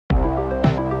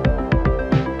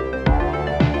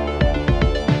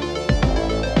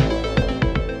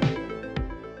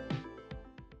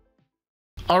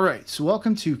Alright, so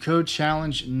welcome to code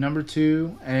challenge number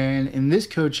 2, and in this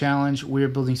code challenge we are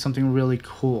building something really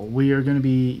cool. We are going to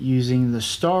be using the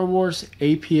Star Wars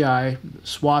API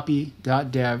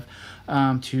swappy.dev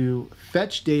to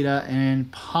fetch data and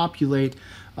populate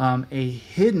a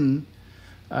hidden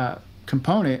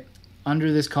component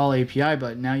under this call API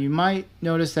button. Now you might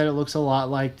notice that it looks a lot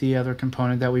like the other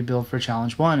component that we built for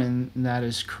challenge 1, and that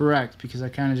is correct because I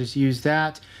kind of just used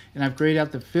that and I've grayed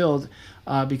out the field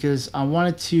because I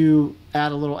wanted to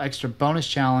add a little extra bonus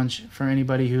challenge for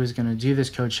anybody who is going to do this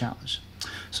code challenge.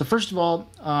 So first of all,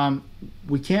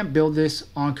 we can't build this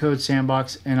on Code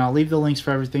Sandbox, and I'll leave the links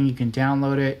for everything. You can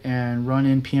download it and run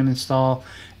npm install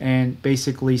and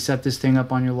basically set this thing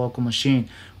up on your local machine,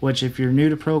 which if you're new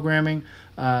to programming,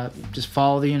 just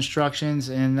follow the instructions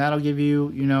and that'll give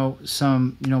you,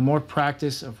 some, more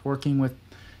practice of working with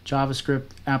JavaScript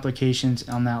applications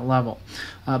on that level.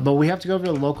 But we have to go over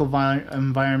to the local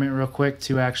environment real quick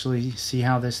to actually see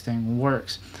how this thing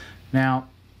works. Now,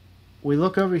 we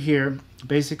look over here.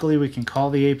 Basically, we can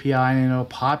call the API and it'll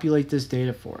populate this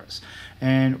data for us.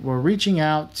 And we're reaching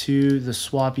out to the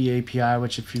Swappy API,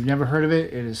 which if you've never heard of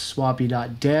it, it is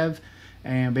swappy.dev.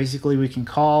 And basically we can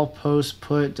call, post,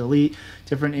 put, delete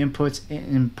different inputs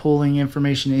and pulling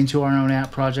information into our own app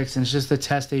projects. And it's just a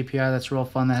test API that's real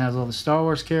fun that has all the Star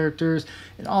Wars characters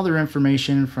and all their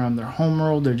information from their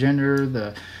homeworld, their gender,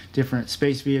 the different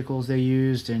space vehicles they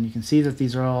used. And you can see that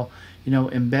these are all,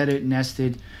 embedded,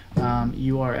 nested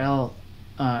URL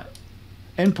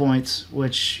endpoints,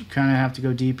 which kind of have to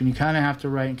go deep and you kind of have to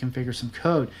write and configure some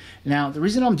code. Now, the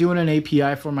reason I'm doing an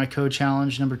API for my code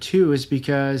challenge number 2 is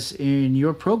because in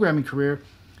your programming career,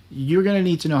 you're going to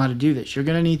need to know how to do this. You're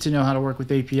going to need to know how to work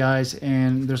with APIs,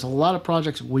 and there's a lot of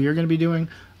projects we are going to be doing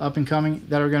up and coming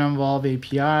that are going to involve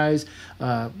APIs,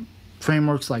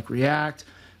 frameworks like React,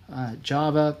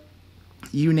 Java,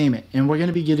 you name it, and we're going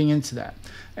to be getting into that.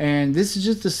 And this is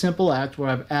just a simple act where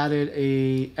I've added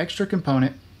a extra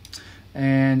component,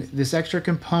 and this extra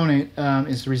component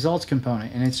is the results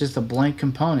component, and it's just a blank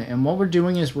component. And what we're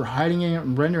doing is we're hiding it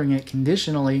and rendering it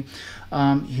conditionally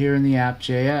here in the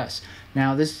app.js.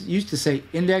 Now, this used to say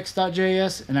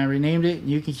index.js, and I renamed it.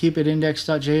 You can keep it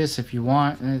index.js if you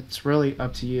want, and it's really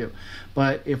up to you.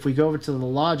 But if we go over to the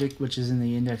logic, which is in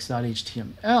the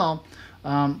index.html,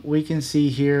 we can see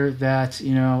here that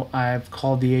I've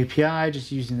called the API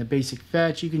just using the basic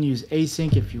fetch. You can use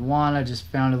async if you want. I just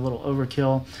found a little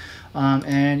overkill,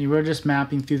 and you were just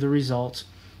mapping through the results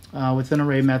with an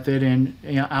array method and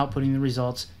outputting the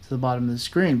results to the bottom of the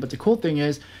screen. But the cool thing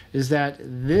is that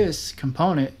this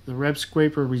component, the web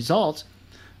scraper results,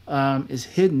 is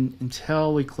hidden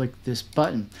until we click this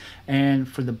button. And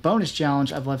for the bonus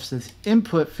challenge, I've left this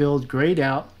input field grayed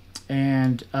out,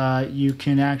 and you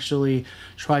can actually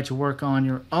try to work on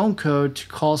your own code to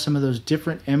call some of those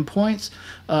different endpoints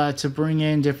to bring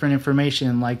in different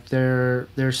information like their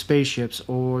spaceships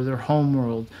or their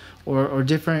homeworld or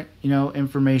different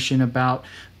information about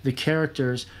the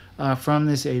characters from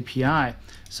this API.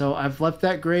 So I've left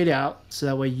that grayed out so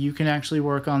that way you can actually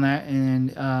work on that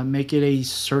and make it a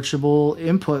searchable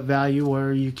input value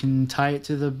where you can tie it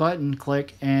to the button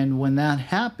click, and when that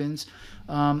happens,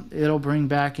 it'll bring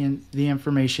back in the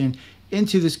information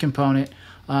into this component.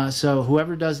 So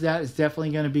whoever does that is definitely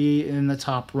going to be in the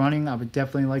top running. I would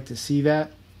definitely like to see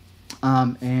that.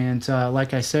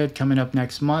 Like I said, coming up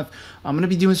next month, I'm going to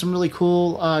be doing some really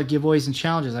cool giveaways and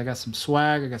challenges. I got some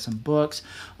swag, I got some books,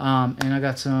 and I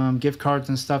got some gift cards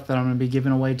and stuff that I'm going to be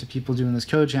giving away to people doing this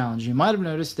code challenge. You might have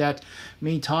noticed that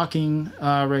me talking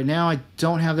right now, I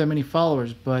don't have that many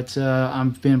followers, but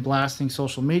I've been blasting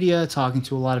social media, talking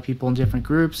to a lot of people in different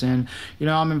groups, and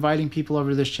I'm inviting people over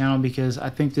to this channel because I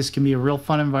think this can be a real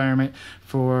fun environment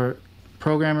for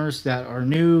programmers that are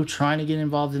new, trying to get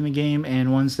involved in the game,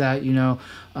 and ones that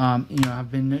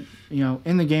have been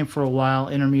in the game for a while,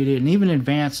 intermediate and even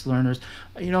advanced learners,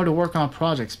 to work on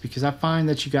projects, because I find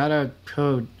that you gotta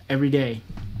code every day,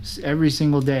 every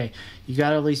single day. You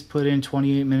gotta at least put in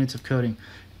 28 minutes of coding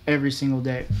every single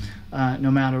day,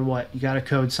 no matter what. You got to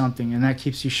code something, and that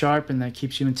keeps you sharp, and that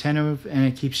keeps you attentive, and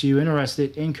it keeps you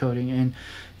interested in coding. And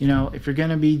if you're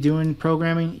going to be doing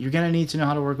programming, you're going to need to know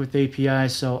how to work with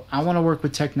APIs. So I want to work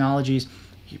with technologies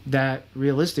that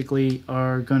realistically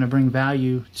are going to bring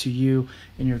value to you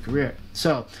in your career.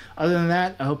 So other than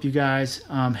that, I hope you guys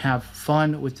have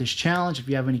fun with this challenge. If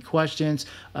you have any questions,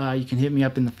 you can hit me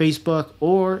up in the Facebook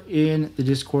or in the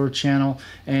Discord channel,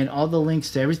 and all the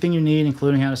links to everything you need,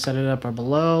 including how to set it up, are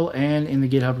below and in the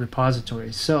GitHub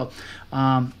repository. So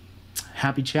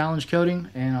happy challenge coding,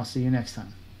 and I'll see you next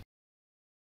time.